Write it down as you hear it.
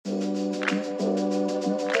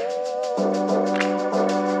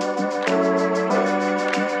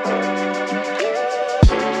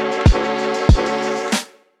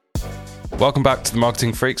Welcome back to the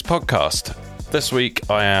Marketing Freaks podcast. This week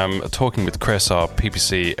I am talking with Chris, our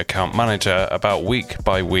PPC account manager, about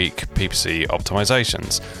week-by-week PPC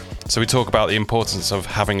optimizations. So we talk about the importance of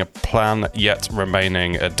having a plan yet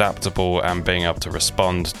remaining adaptable and being able to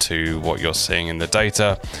respond to what you're seeing in the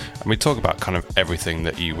data. And we talk about kind of everything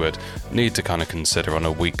that you would need to kind of consider on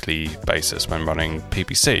a weekly basis when running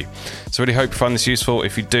PPC. So really hope you find this useful.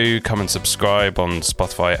 If you do, come and subscribe on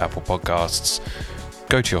Spotify, Apple Podcasts.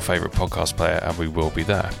 Go to your favorite podcast player and we will be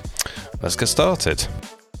there. Let's get started.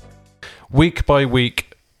 Week by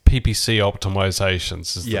week PPC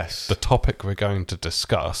optimizations is the topic we're going to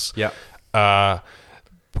discuss. Yeah.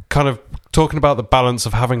 Kind of talking about the balance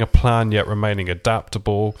of having a plan yet remaining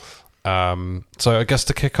adaptable. So I guess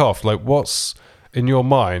to kick off, like what's in your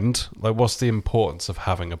mind, like what's the importance of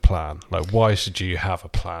having a plan? Like why should you have a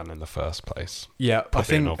plan in the first place? Yeah,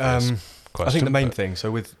 Probably I think the main thing, so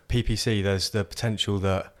with PPC, there's the potential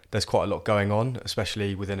that there's quite a lot going on,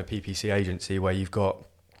 especially within a PPC agency where you've got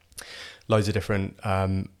loads of different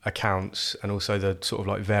accounts and also the sort of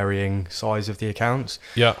like varying size of the accounts.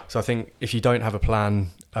 Yeah. So I think if you don't have a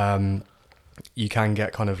plan, you can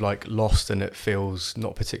get kind of like lost and it feels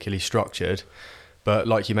not particularly structured. But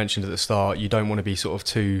like you mentioned at the start, you don't want to be sort of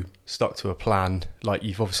too stuck to a plan. Like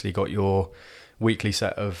you've obviously got your weekly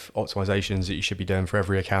set of optimizations that you should be doing for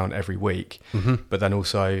every account every week, but then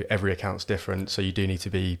also every account's different, so you do need to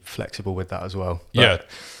be flexible with that as well. But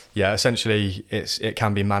yeah, essentially it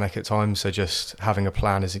can be manic at times, so just having a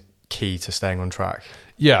plan is key to staying on track.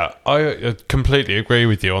 Yeah, I completely agree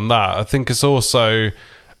with you on that. I think it's also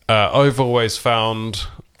I've always found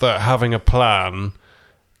that having a plan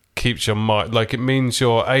keeps your mind, like it means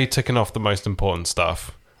you're A, ticking off the most important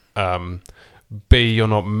stuff, B, you're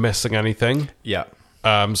not missing anything. Yeah.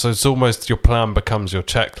 So it's almost your plan becomes your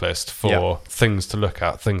checklist for things to look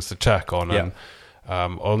at, things to check on. Yeah.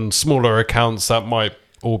 And on smaller accounts, that might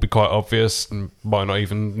all be quite obvious and might not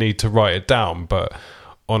even need to write it down. But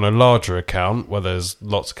on a larger account where there's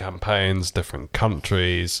lots of campaigns, different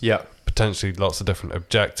countries, potentially lots of different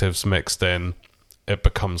objectives mixed in, it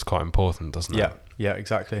becomes quite important, doesn't it? Yeah,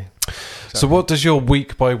 exactly. So what does your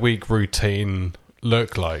week-by-week routine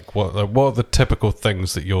look like? What are the typical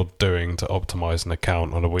things that you're doing to optimize an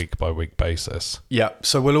account on a week-by-week basis? Yeah,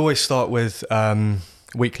 so we'll always start with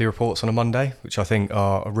weekly reports on a Monday, which I think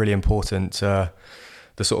are really important to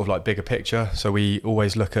the sort of like bigger picture. So we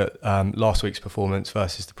always look at last week's performance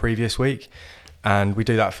versus the previous week, and we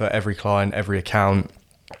do that for every client, every account.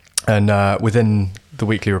 And within the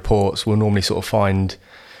weekly reports, we'll normally sort of find,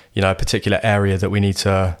 a particular area that we need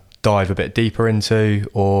to dive a bit deeper into,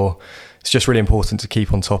 or it's just really important to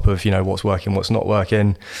keep on top of, what's working, what's not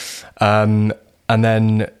working. And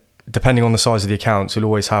then depending on the size of the accounts, we'll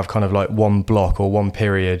always have kind of like one block or one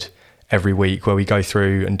period every week where we go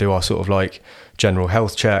through and do our sort of like general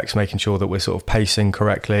health checks, making sure that we're sort of pacing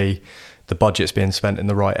correctly, the budget's being spent in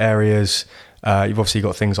the right areas. You've obviously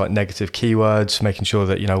got things like negative keywords, making sure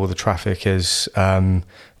that, all the traffic is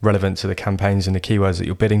relevant to the campaigns and the keywords that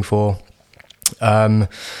you're bidding for.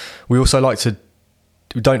 We also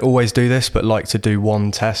we don't always do this, but like to do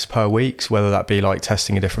one test per week, whether that be like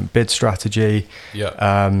testing a different bid strategy,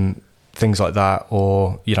 things like that,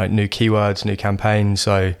 or, new keywords, new campaigns.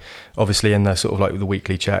 So obviously in the sort of like the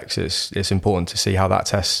weekly checks, it's important to see how that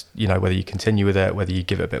test, whether you continue with it, whether you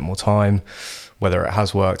give it a bit more time, whether it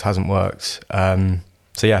has worked, hasn't worked.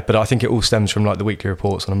 But I think it all stems from like the weekly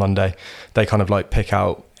reports on a Monday. They kind of like pick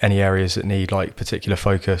out any areas that need like particular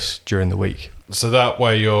focus during the week. So that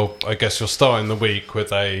way you're starting the week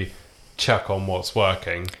with a check on what's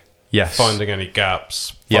working. Yes. Finding any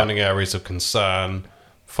gaps, finding areas of concern,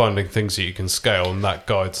 finding things that you can scale, and that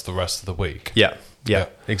guides the rest of the week. Yeah,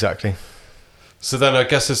 exactly. So then I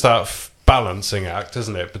guess it's that balancing act,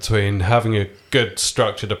 isn't it, between having a good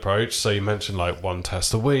structured approach. So you mentioned like one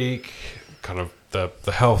test a week, kind of the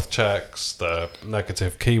health checks, the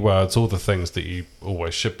negative keywords, all the things that you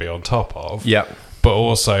always should be on top of. Yeah. But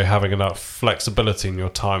also having enough flexibility in your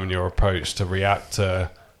time and your approach to react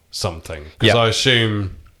to something. Because I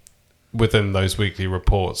assume within those weekly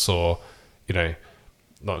reports, or, not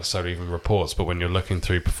necessarily even reports, but when you're looking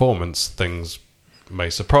through performance, things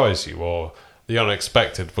may surprise you, or the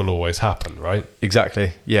unexpected will always happen, right?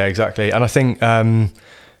 Exactly. Yeah, exactly. And I think,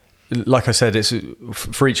 like I said, it's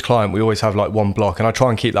for each client, we always have like one block, and I try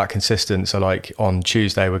and keep that consistent. So like on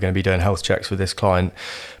Tuesday, we're going to be doing health checks with this client,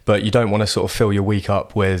 but you don't want to sort of fill your week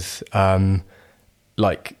up with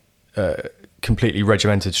completely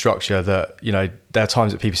regimented structure that, there are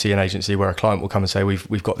times at PPC and agency where a client will come and say,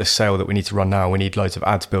 we've got this sale that we need to run now. We need loads of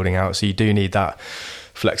ads building out. So you do need that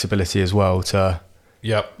flexibility as well to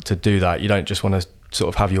do that. You don't just want to sort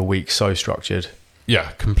of have your week so structured.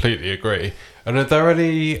 Yeah, completely agree. And are there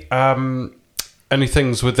any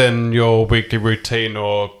things within your weekly routine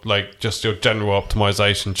or like just your general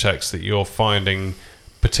optimization checks that you're finding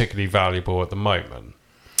particularly valuable at the moment?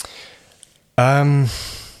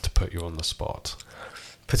 To put you on the spot.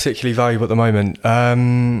 Particularly valuable at the moment.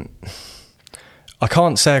 I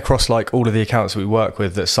can't say across like all of the accounts that we work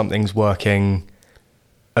with that something's working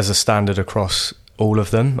as a standard across all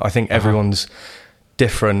of them. I think everyone's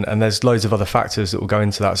different, and there's loads of other factors that will go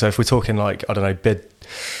into that. So if we're talking like, I don't know, bid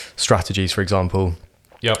strategies, for example,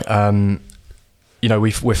 yep. You know,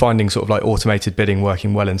 we're finding sort of like automated bidding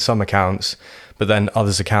working well in some accounts, but then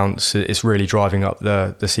others accounts it's really driving up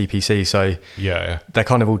the CPC. So yeah, they're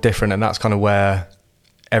kind of all different, and that's kind of where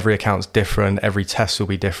every account's different, every test will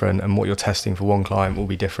be different, and what you're testing for one client will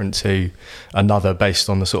be different to another based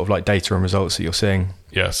on the sort of like data and results that you're seeing.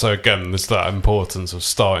 Yeah, so again, there's that importance of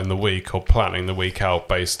starting the week or planning the week out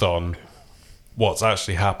based on what's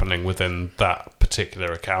actually happening within that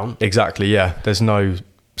particular account. Exactly, yeah. There's no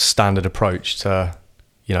standard approach to,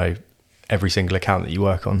 you know, every single account that you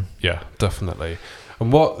work on. Yeah, definitely.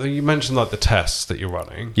 And what you mentioned, like the tests that you're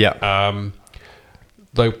running. Yeah.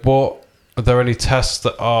 Like what, are there any tests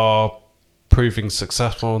that are proving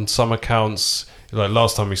successful on some accounts? Like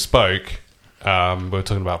last time we spoke, we were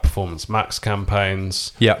talking about performance max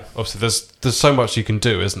campaigns. Yeah. Obviously, there's so much you can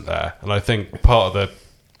do, isn't there? And I think part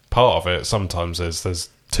of it sometimes is there's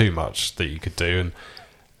too much that you could do, and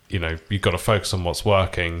you know you've got to focus on what's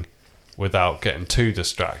working without getting too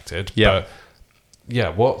distracted. Yeah. But yeah,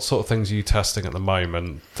 what sort of things are you testing at the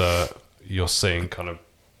moment that you're seeing kind of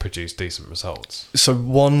produce decent results? So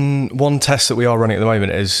one test that we are running at the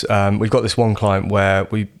moment is we've got this one client where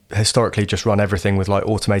we historically just run everything with like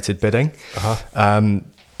automated bidding,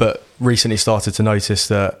 but recently started to notice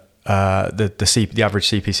that the average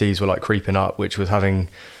CPCs were like creeping up, which was having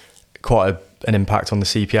quite an impact on the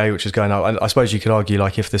CPA, which is going up. And I suppose you could argue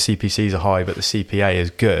like if the CPCs are high but the CPA is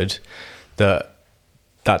good, that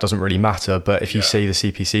doesn't really matter. But if you see the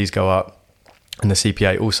CPCs go up and the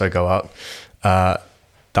CPA also go up,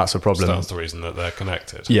 that's a problem. So that's the reason that they're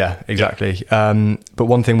connected. Yeah, exactly. But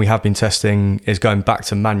one thing we have been testing is going back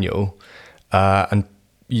to manual and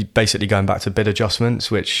you basically going back to bid adjustments,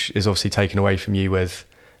 which is obviously taken away from you with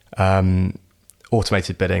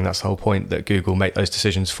automated bidding. That's the whole point, that Google make those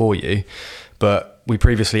decisions for you. But we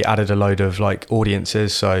previously added a load of like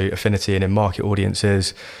audiences, so affinity and in-market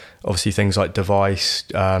audiences, obviously things like device,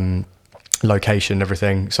 location,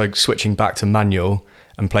 everything. So switching back to manual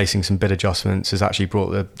and placing some bid adjustments has actually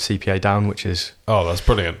brought the CPA down, which is that's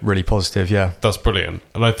brilliant. Really positive, yeah. That's brilliant.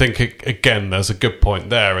 And I think again, there's a good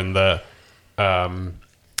point there in that.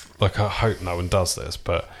 Like I hope no one does this,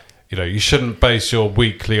 but you know, you shouldn't base your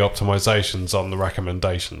weekly optimizations on the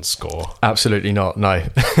recommendation score. Absolutely not. No.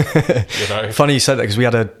 You know? Funny you said that, because we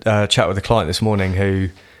had a chat with a client this morning who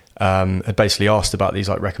had basically asked about these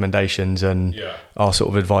like recommendations, and our sort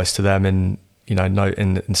of advice to them in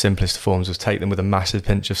simplest forms was take them with a massive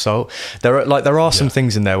pinch of salt. There are some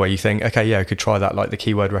things in there where you think, okay, yeah, I could try that, like the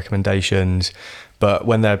keyword recommendations, but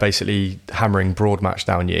when they're basically hammering broad match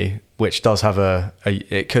down you, which does have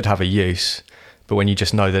it could have a use, but when you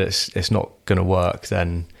just know that it's not going to work,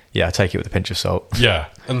 then yeah, take it with a pinch of salt. Yeah,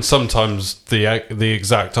 and sometimes the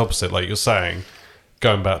exact opposite, like you're saying,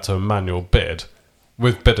 going back to a manual bid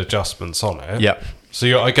with bid adjustments on it. Yeah.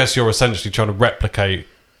 So I guess you're essentially trying to replicate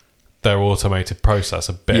their automated process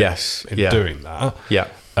a bit doing that. Yeah.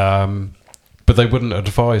 But they wouldn't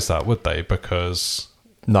advise that, would they? Because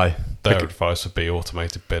no, their advice would be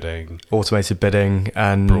automated bidding,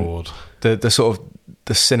 and broad. The sort of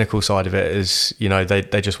the cynical side of it is, you know,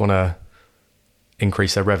 they just want to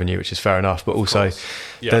increase their revenue, which is fair enough. But also,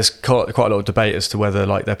 there's quite a lot of debate as to whether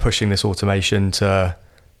like they're pushing this automation to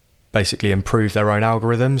basically improve their own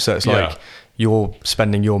algorithms. So it's like you're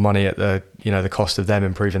spending your money at the cost of them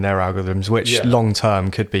improving their algorithms, which long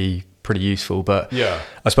term could be pretty useful. But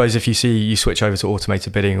I suppose if you switch over to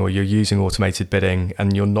automated bidding, or you're using automated bidding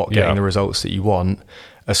and you're not getting the results that you want,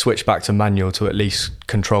 a switch back to manual to at least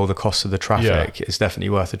control the cost of the traffic is definitely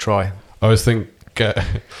worth a try. I was thinking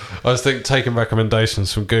taking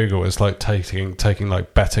recommendations from Google is like taking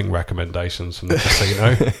like betting recommendations from the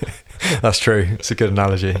casino. That's true. It's a good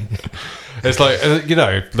analogy. It's like,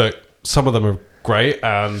 look, some of them are great,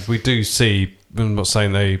 and we do see, I'm not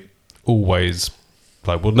saying they always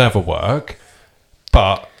will never work,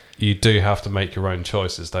 but you do have to make your own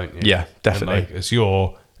choices, don't you? Yeah, definitely. And it's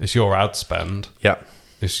your ad spend. Yeah.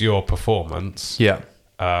 It's your performance. Yeah.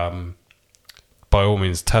 By all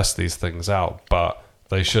means, test these things out, but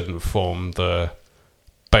they shouldn't form the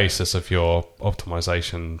basis of your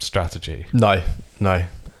optimization strategy. No. I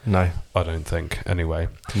don't think, anyway.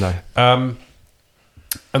 No.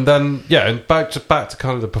 And then, and back to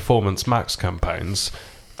kind of the Performance Max campaigns.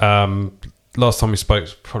 Last time we spoke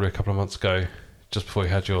was probably a couple of months ago, just before you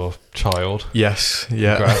had your child. Yes.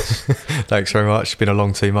 Yeah. Congrats. Thanks very much. It's been a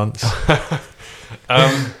long 2 months.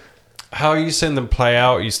 How are you seeing them play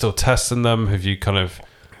out? Are you still testing them? Have you kind of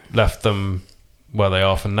left them where they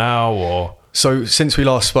are for now, or? So since we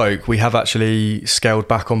last spoke, we have actually scaled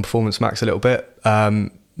back on Performance Max a little bit,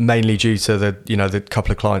 mainly due to the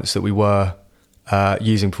couple of clients that we were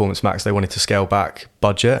using Performance Max. They wanted to scale back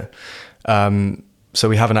budget, so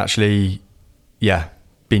we haven't actually,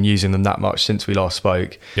 been using them that much since we last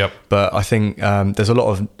spoke. Yep. But I think there's a lot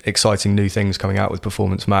of exciting new things coming out with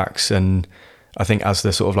Performance Max, and I think as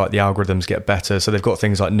the sort of like the algorithms get better, so they've got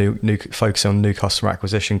things like new focusing on new customer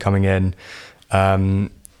acquisition coming in,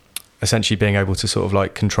 essentially being able to sort of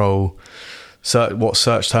like control what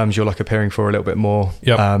search terms you're like appearing for a little bit more.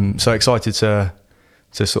 Yep. So excited to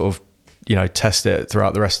sort of test it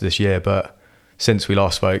throughout the rest of this year, but since we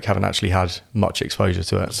last spoke, haven't actually had much exposure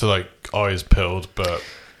to it. So like eyes peeled, but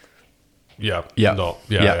yeah. But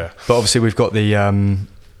obviously we've got the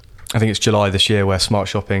I think it's July this year where Smart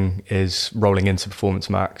Shopping is rolling into Performance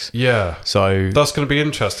Max. Yeah. So that's going to be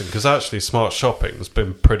interesting because actually Smart Shopping has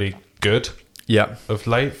been pretty good of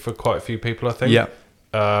late for quite a few people, I think. Yeah.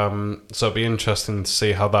 So it'll be interesting to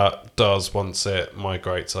see how that does once it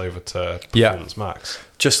migrates over to Performance Max.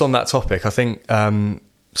 Just on that topic, I think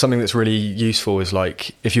something that's really useful is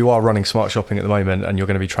like if you are running Smart Shopping at the moment and you're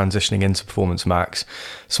going to be transitioning into Performance Max,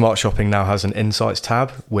 Smart Shopping now has an Insights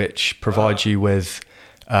tab which provides you with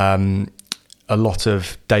a lot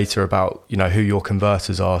of data about who your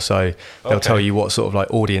converters are, so they'll tell you what sort of like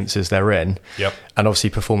audiences they're in. Yep. And obviously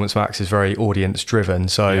Performance Max is very audience driven,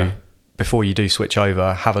 so before you do switch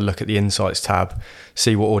over, have a look at the Insights tab,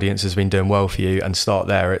 see what audience has been doing well for you, and start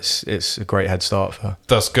there. It's a great head start for.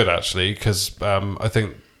 That's good actually, because I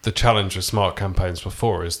think the challenge with smart campaigns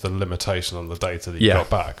before is the limitation on the data that you got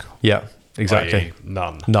back. Yeah, exactly.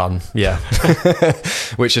 None. Yeah.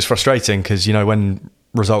 Which is frustrating because when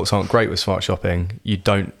results aren't great with Smart Shopping,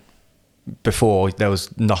 before there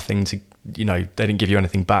was nothing to, they didn't give you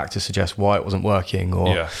anything back to suggest why it wasn't working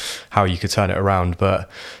or how you could turn it around. But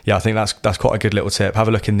I think that's quite a good little tip. Have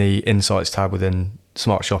a look in the Insights tab within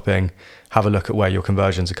Smart Shopping, have a look at where your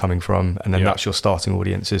conversions are coming from, and then that's your starting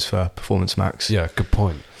audiences for Performance Max. Yeah, good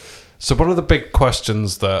point. So one of the big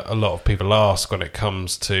questions that a lot of people ask when it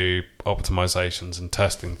comes to optimizations and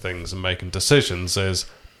testing things and making decisions is,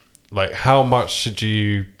 like, how much should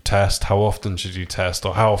you test? How often should you test?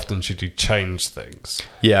 Or how often should you change things?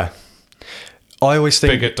 Yeah. I always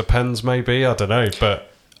think... it depends, maybe. I don't know,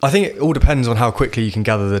 but... I think it all depends on how quickly you can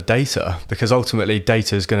gather the data, because ultimately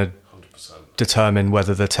data is going to determine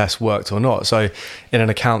whether the test worked or not. So in an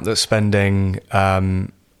account that's spending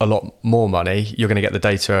a lot more money, you're going to get the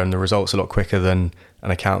data and the results a lot quicker than an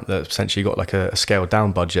account that's essentially got like a scaled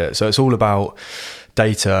down budget. So it's all about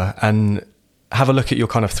data, and have a look at your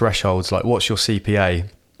kind of thresholds, like what's your CPA,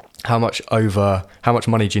 how much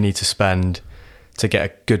money do you need to spend to get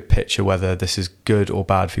a good picture whether this is good or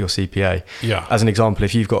bad for your CPA. As an example,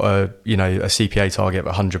 if you've got a CPA target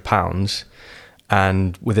of £100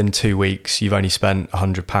 and within 2 weeks you've only spent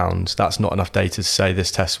 £100, that's not enough data to say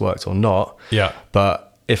this test worked or not.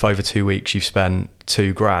 But if over 2 weeks you've spent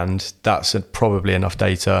 £2,000, that's probably enough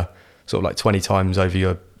data, sort of like 20 times over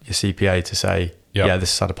your CPA to say, this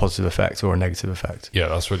has had a positive effect or a negative effect. Yeah,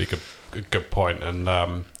 that's really good point. And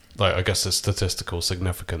I guess it's statistical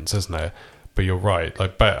significance, isn't it? But you're right.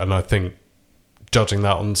 And I think judging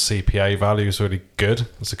that on CPA value is really good.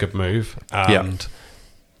 It's a good move. And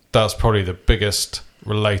that's probably the biggest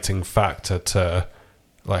relating factor to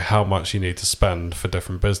like how much you need to spend for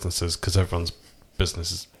different businesses, because everyone's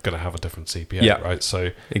business is going to have a different CPA, right?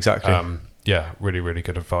 So exactly. Really, really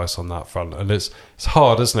good advice on that front. And it's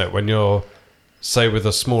hard, isn't it, when you're, say, with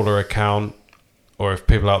a smaller account, or if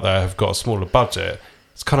people out there have got a smaller budget,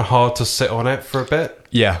 it's kind of hard to sit on it for a bit.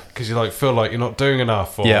 Because you feel like you're not doing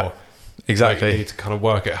enough, or exactly. You need to kind of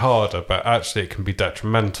work it harder, but actually it can be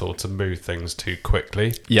detrimental to move things too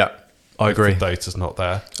quickly. I agree. If the data's not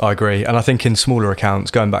there. I agree. And I think in smaller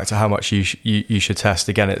accounts, going back to how much you should test,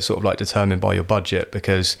 again, it's sort of like determined by your budget,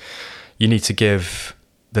 because you need to give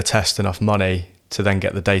the test enough money to then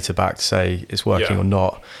get the data back to say it's working or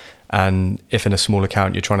not. And if in a small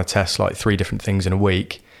account you're trying to test like 3 different things in a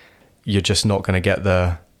week, you're just not going to get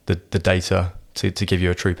the data to give you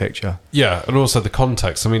a true picture. And also the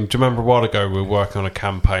context. I mean, do you remember a while ago we were working on a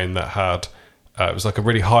campaign that had it was like a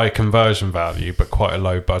really high conversion value, but quite a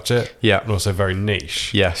low budget. Yeah. And also very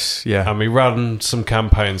niche. Yes. Yeah. And we ran some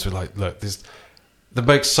campaigns with like, look, that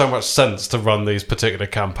makes so much sense to run these particular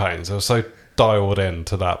campaigns. They were so dialed in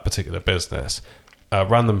to that particular business.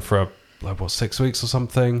 Ran them for 6 weeks or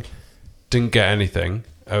something. Didn't get anything.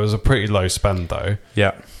 It was a pretty low spend though.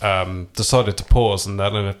 Yeah. Decided to pause, and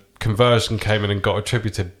then a conversion came in and got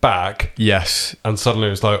attributed back. Yes. And suddenly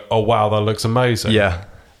it was like, oh wow, that looks amazing. Yeah.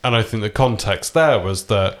 And I think the context there was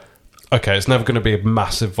that, okay, it's never going to be a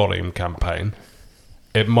massive volume campaign.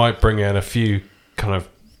 It might bring in a few kind of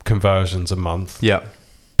conversions a month. Yeah.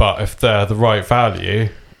 But if they're the right value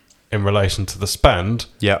in relation to the spend,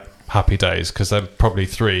 Yeah. happy days, because they're probably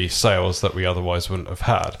 3 sales that we otherwise wouldn't have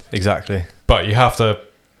had. Exactly. But you have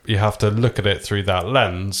to look at it through that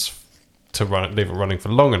lens to leave it running for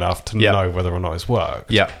long enough to know whether or not it's worked.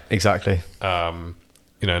 Yeah, exactly. And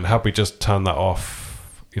had we just turned that off,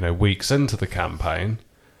 weeks into the campaign,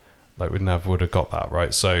 like we never would have got that,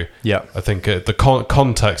 right? So yeah, I think the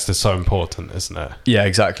context is so important, isn't it? Yeah,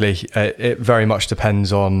 exactly. It very much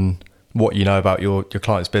depends on what you know about your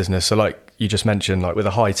client's business. So like you just mentioned, like with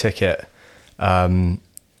a high ticket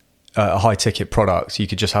product, you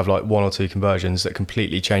could just have like 1 or 2 conversions that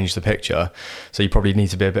completely change the picture. So you probably need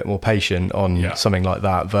to be a bit more patient on something like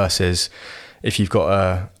that versus if you've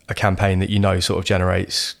got a campaign that sort of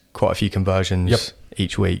generates quite a few conversions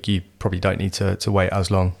each week, you probably don't need to wait as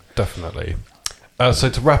long. Definitely. So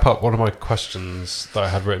to wrap up, one of my questions that I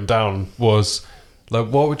had written down was, like,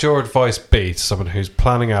 what would your advice be to someone who's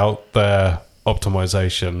planning out their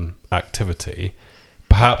optimization activity,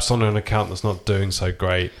 perhaps on an account that's not doing so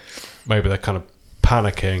great? Maybe they're kind of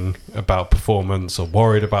panicking about performance, or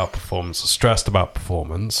worried about performance, or stressed about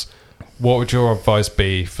performance. What would your advice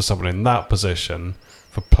be for someone in that position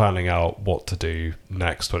for planning out what to do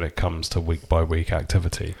next when it comes to week by week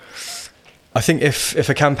activity? I think if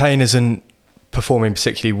a campaign isn't performing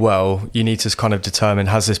particularly well, you need to kind of determine,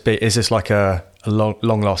 is this like a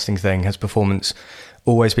long lasting thing? Has performance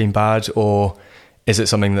always been bad, or is it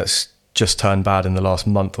something that's just turned bad in the last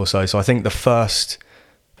month or so? So I think the first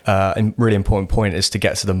and really important point is to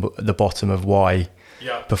get to the bottom of why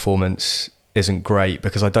performance isn't great,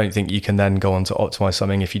 because I don't think you can then go on to optimize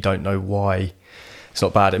something if you don't know why it's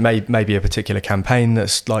not bad. It may be a particular campaign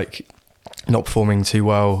that's like not performing too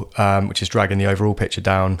well, which is dragging the overall picture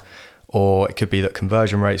down, or it could be that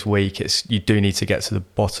conversion rate's weak. You do need to get to the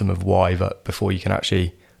bottom of why before you can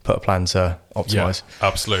actually put a plan to optimize. Yeah,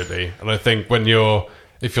 absolutely. And I think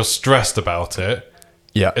if you're stressed about it,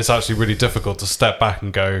 it's actually really difficult to step back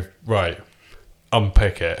and go, right,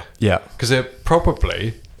 unpick it. Yeah. Because it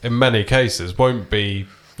probably, in many cases, won't be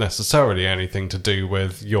necessarily anything to do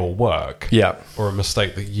with your work or a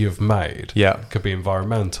mistake that you've made. It could be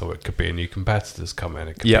environmental, it could be a new competitors come in,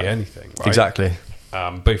 it could be anything, right? Exactly.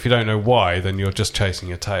 But if you don't know why, then you're just chasing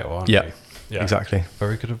your tail, aren't you? Yeah, exactly.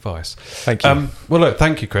 Very good advice. Thank you. Well, look,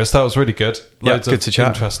 thank you, Chris. That was really good. Loads good to chat.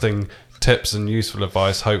 Interesting tips and useful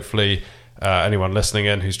advice. Hopefully anyone listening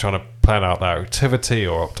in who's trying to plan out their activity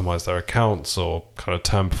or optimize their accounts or kind of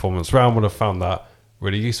turn performance around would have found that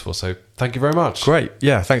really useful. So thank you very much. Great.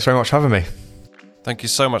 Yeah, thanks very much for having me. Thank you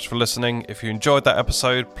so much for listening. If you enjoyed that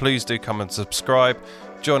episode, please do come and subscribe.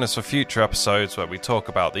 Join us for future episodes where we talk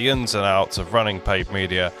about the ins and outs of running paid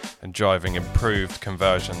media and driving improved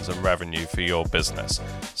conversions and revenue for your business.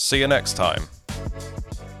 See you next time.